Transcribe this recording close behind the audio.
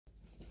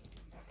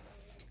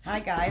Hi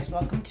guys,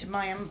 welcome to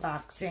my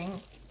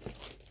unboxing.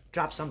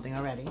 Dropped something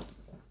already.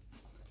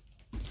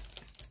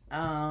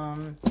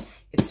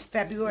 It's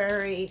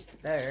February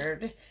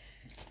 3rd,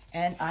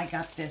 and I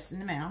got this in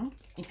the mail.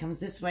 It comes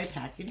this way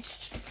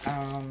packaged.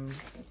 I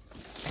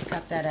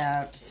cut that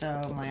out,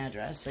 so my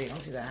address, so you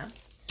don't see that.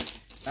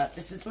 But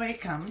this is the way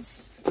it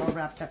comes, all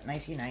wrapped up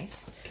nicey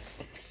nice.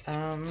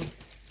 I'm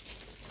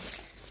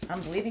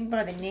believing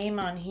by the name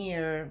on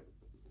here,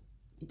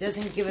 it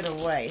doesn't give it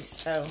away,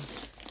 so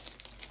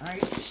I'm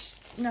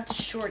not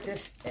sure what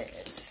this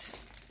is.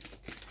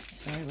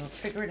 So we'll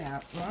figure it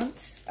out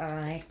once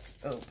I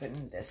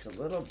open this a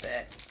little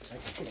bit so I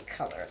can see the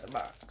color of the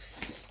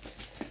box.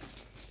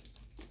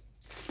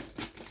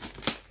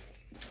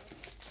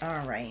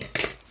 All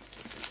right.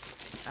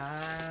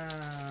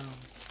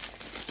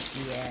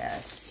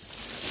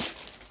 Yes.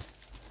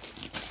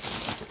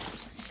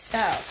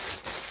 So,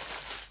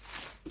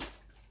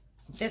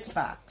 this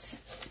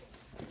box.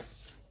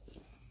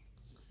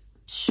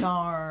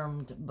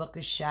 Charmed Book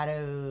of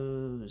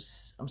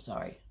Shadows. I'm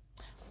sorry.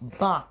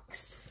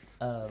 Box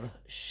of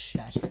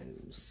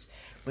Shadows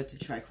with the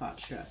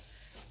triquetra.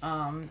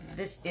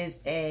 This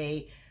is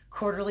a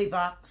quarterly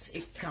box.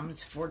 It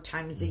comes 4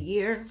 times a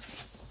year.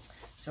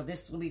 So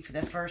this will be for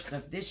the first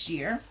of this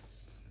year.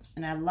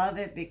 And I love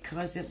it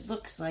because it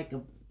looks like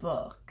a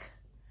book.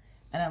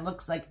 And it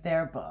looks like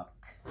their book.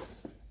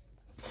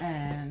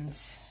 And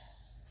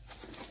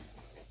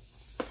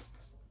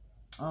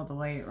all the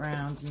way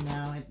around, you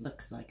know, it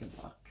looks like a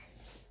book.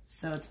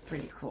 So it's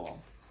pretty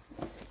cool.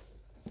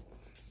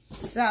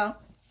 So,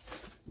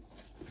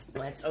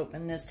 let's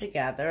open this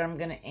together. I'm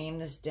going to aim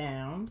this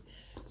down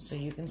so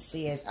you can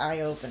see as I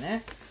open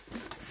it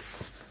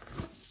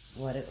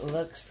what it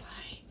looks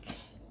like.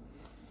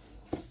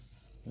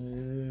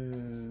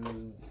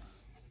 Ooh.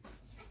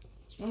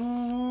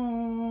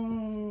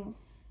 Oh,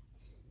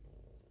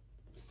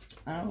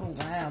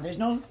 wow. There's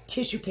no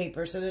tissue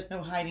paper, so there's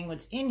no hiding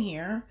what's in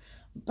here.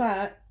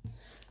 But,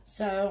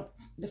 so,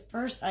 the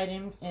first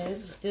item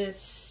is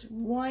this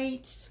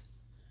white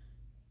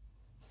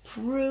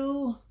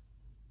Prue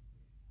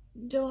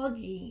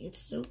doggy.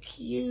 It's so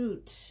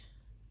cute.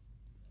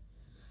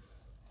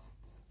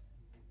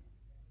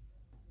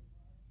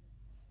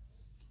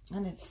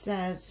 And it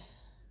says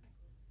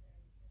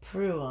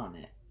Prue on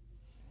it.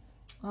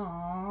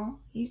 Aw,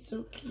 he's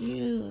so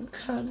cute,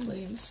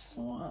 cuddly and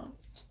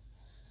soft.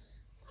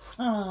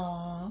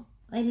 Aw,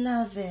 I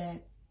love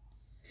it.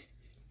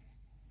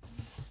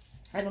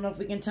 I don't know if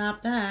we can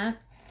top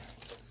that.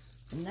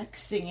 The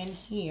next thing in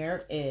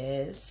here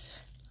is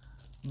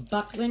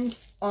Buckland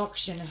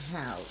Auction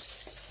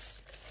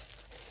House.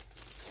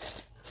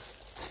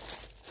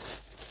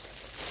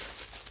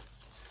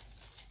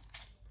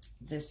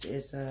 This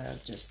is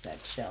just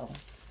that shell.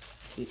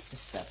 Keep the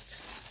stuff.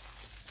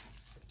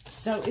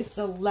 So it's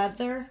a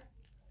leather.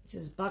 This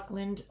is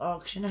Buckland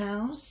Auction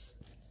House.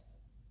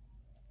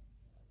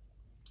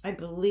 I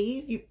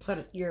believe you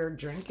put your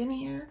drink in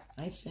here,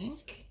 I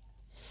think.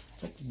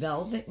 It's like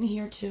velvet in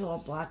here too, all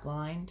black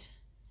lined.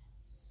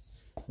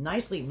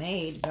 Nicely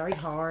made, very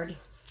hard.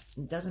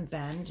 It doesn't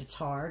bend, it's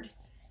hard.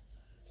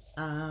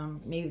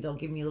 Maybe they'll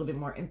give me a little bit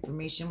more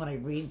information when I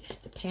read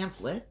the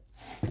pamphlet.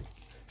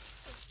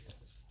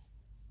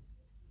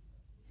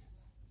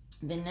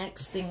 The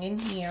next thing in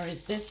here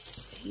is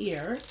this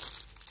here.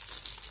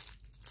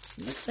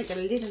 It looks like a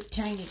little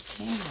tiny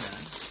camera.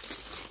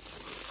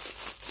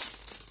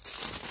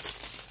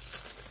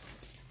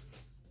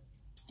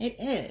 It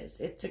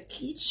is. It's a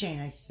keychain,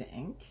 I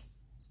think.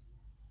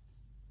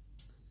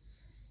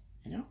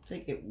 I don't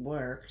think it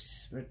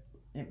works, but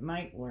it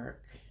might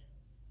work.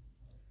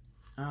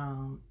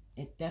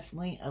 It's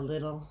definitely a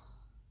little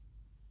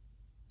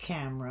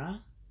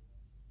camera.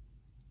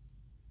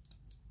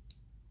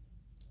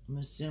 I'm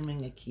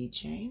assuming a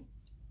keychain.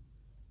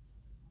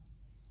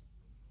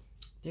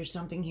 There's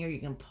something here you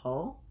can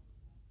pull.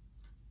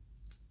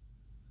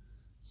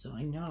 So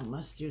I know it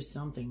must do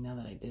something now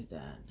that I did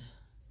that.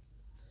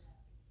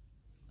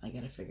 I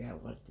gotta figure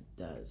out what it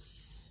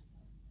does.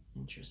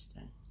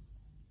 Interesting.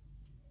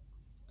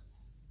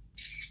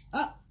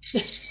 Oh!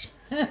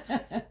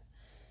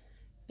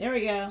 There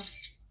we go.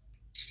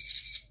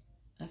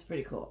 That's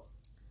pretty cool.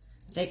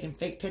 Taking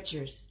fake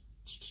pictures.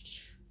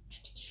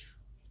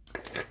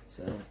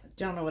 So, I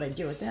don't know what I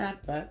do with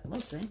that, but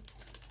we'll see.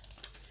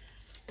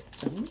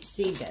 So, let me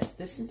see this.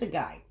 This is the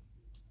guide.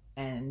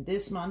 And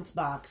this month's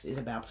box is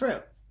about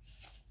Prue.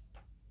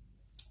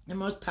 The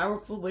most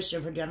powerful wish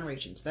of her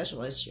generation.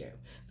 Special issue.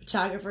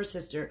 Photographer,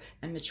 sister,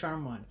 and the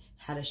charm one.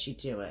 How does she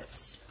do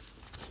it?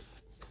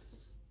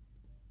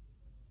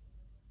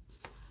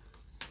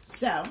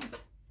 So,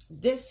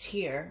 this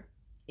here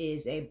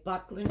is a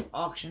Buckland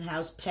Auction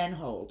House pen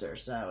holder.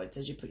 So, it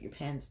says you put your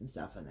pens and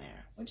stuff in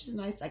there, which is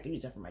nice. I can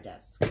use that for my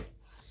desk.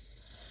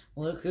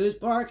 Look who's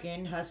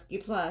barking, Husky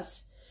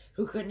Plus.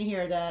 Who couldn't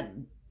hear that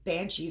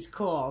Banshee's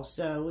call?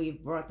 So, we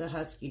brought the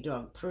Husky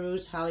dog,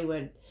 Prue's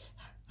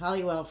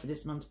Hollywell, for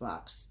this month's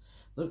box.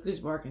 Look who's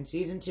barking,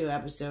 Season 2,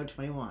 Episode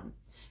 21.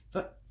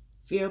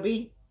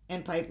 Phoebe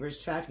and Piper's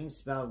tracking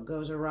spell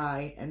goes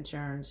awry and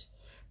turns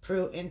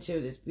Prue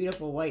into this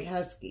beautiful white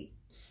husky.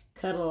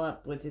 Cuddle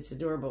up with this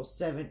adorable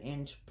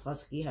 7-inch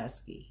husky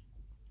husky.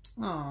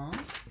 Aww.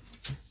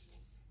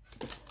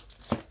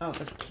 Oh,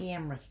 the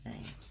camera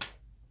thing.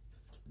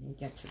 Didn't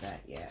get to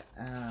that yet.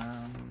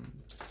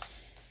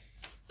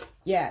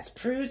 Yes,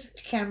 Prue's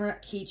camera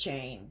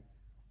keychain.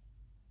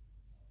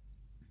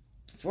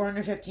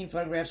 415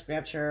 photographs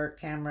grabbed her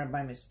camera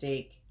by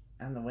mistake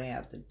on the way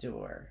out the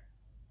door.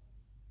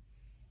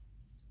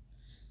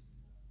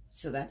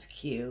 So that's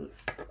cute.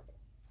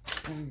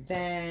 And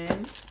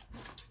then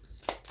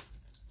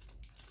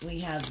we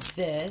have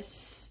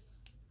this.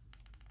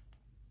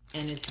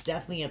 And it's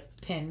definitely a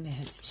pin that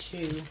has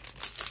 2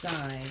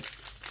 sides.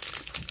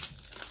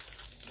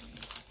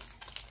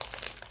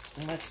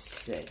 Let's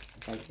see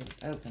if I can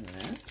open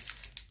this.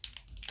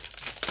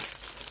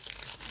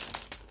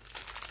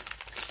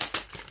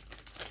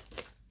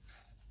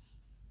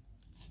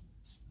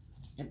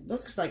 It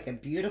looks like a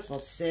beautiful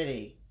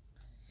city.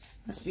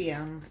 Must be,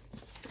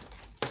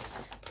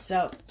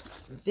 so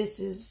this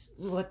is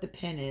what the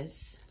pin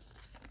is.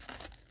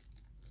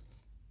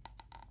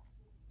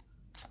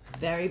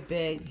 Very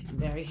big,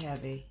 very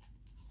heavy.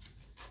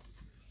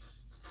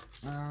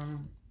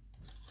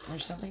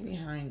 There's something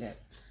behind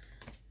it.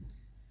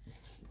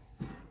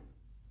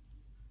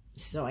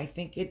 So I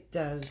think it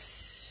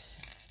does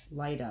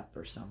light up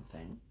or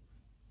something.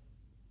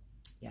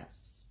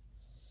 Yes.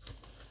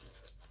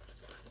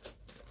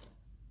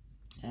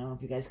 I don't know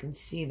if you guys can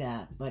see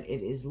that, but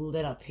it is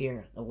lit up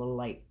here. The little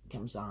light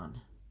comes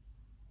on.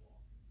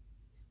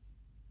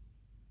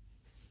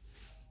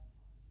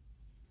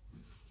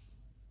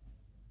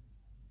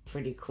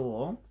 Pretty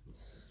cool.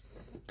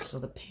 So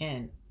the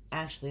pin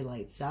actually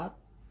lights up.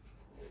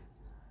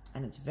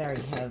 And it's very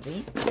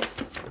heavy.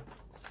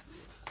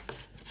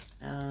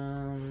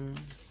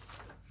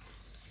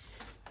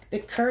 The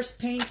Curse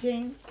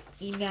Painting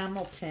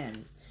Enamel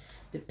Pin.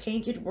 The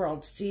Painted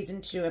World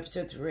Season 2,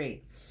 Episode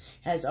 3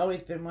 has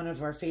always been one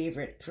of our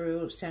favorite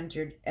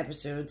Prue-centered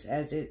episodes,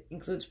 as it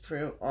includes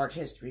Prue art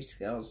history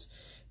skills.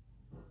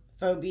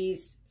 Phoebe,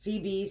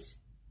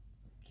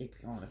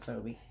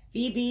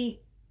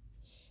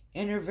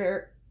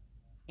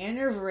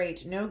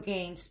 enervate, no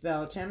gain,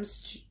 spell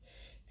attempts,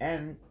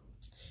 and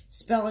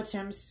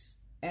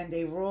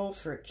a role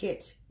for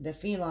Kit, the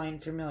feline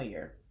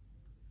familiar.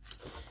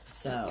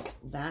 So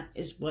that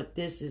is what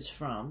this is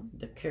from,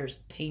 the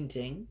Cursed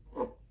Painting.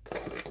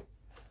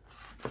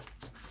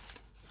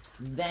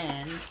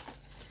 Then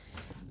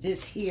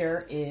this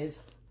here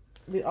is,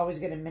 we always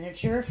get a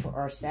miniature for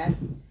our set.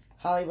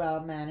 Holywell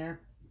Manor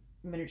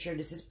miniature.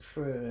 This is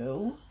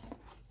Prue.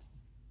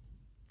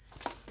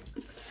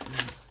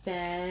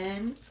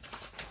 Then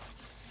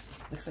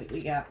looks like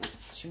we got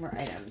 2 more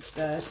items.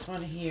 This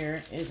one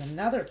here is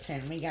another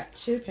pin. We got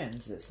 2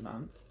 pins this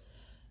month.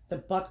 The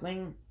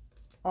Buckling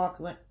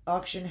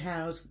Auction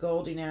House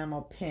Gold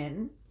Enamel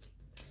Pin.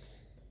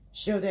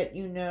 Show that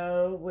you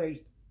know where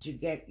to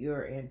get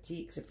your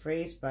antiques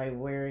appraised by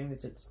wearing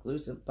this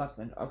exclusive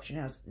Buckland Auction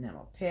House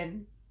enamel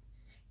pin.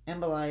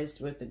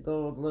 Embolized with the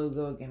gold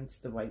logo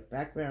against the white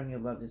background.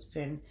 You'll love this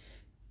pin,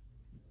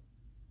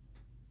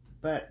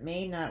 but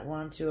may not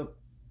want to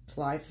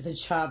apply for the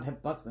job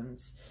at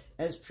Buckland's.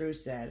 As Prue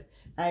said,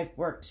 I've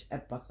worked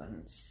at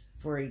Buckland's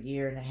for 1.5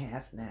 years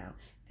now,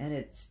 and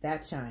it's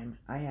that time.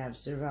 I have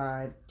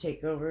survived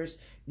takeovers,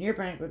 near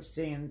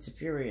bankruptcy, and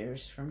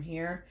superiors from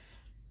here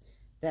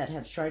that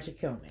have tried to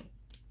kill me.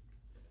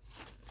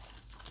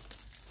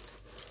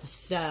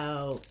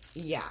 So,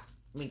 yeah,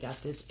 we got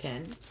this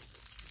pin.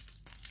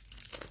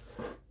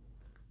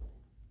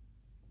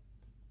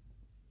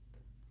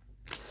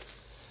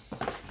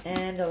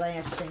 And the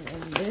last thing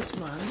in this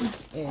one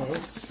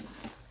is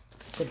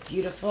the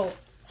beautiful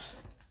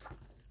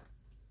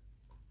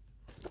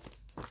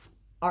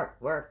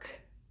artwork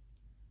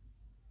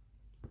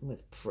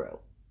with Prue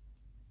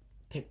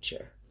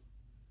picture.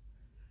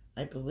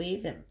 I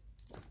believe I'm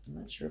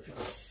not sure if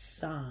it's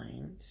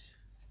signed,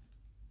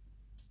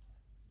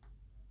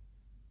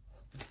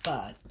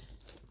 but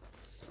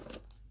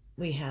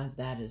we have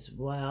that as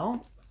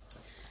well.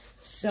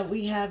 So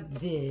we have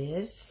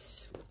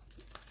this,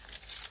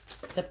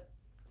 the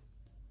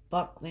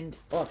Buckland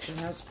Auction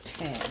House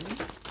pen.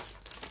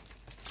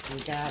 We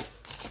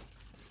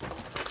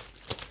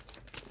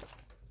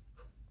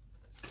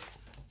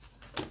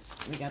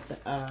got the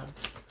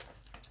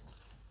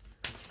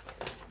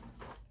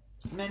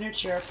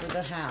miniature for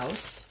the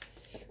house,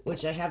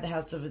 which I have the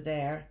house over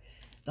there.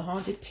 The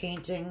Haunted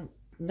Painting,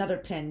 another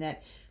pen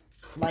that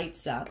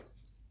lights up.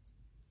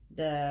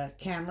 The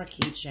camera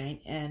keychain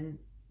and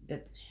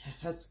the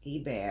husky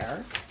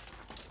bear.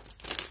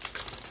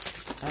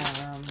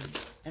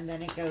 And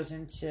then it goes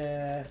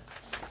into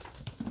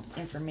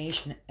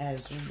information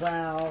as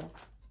well.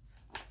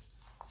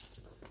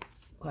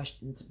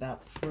 Questions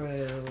about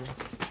Prue.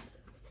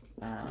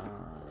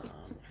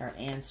 Her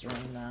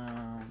answering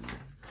them.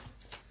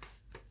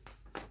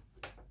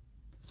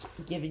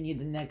 Giving you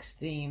the next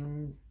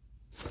theme.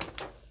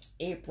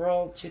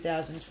 April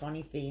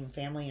 2020 theme,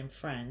 Family and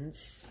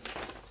Friends.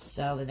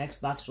 So the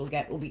next box we'll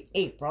get will be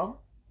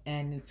April,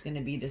 and it's going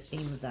to be the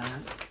theme of that.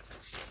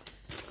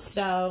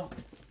 So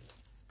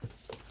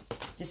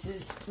this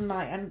is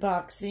my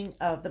unboxing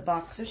of the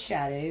box of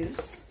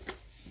shadows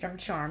from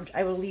Charmed.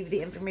 I will leave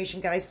the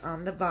information, guys,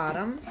 on the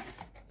bottom,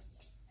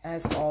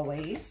 as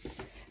always.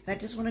 And I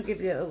just want to give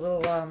you a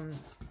little a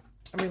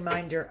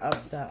reminder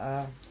of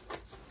the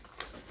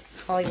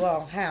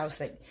Hollywell house,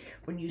 that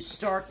when you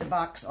start the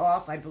box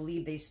off, I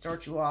believe they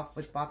start you off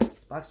with box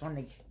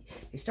one.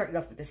 They start you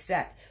off with the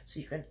set, so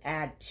you can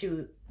add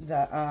to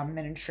the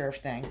miniature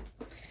thing,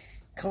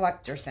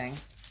 collector thing.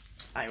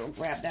 I will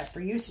grab that for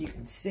you so you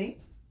can see.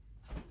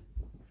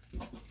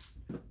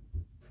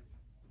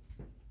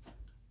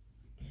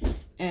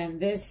 And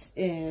this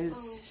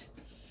is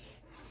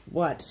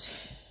what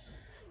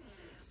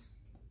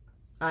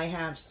I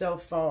have so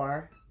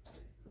far.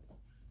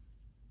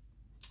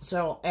 So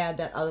I'll add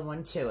that other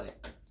one to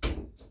it.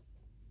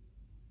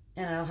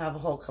 And I'll have a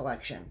whole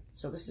collection.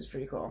 So this is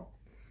pretty cool.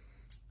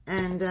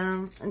 And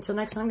until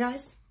next time,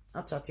 guys,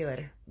 I'll talk to you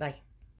later. Bye.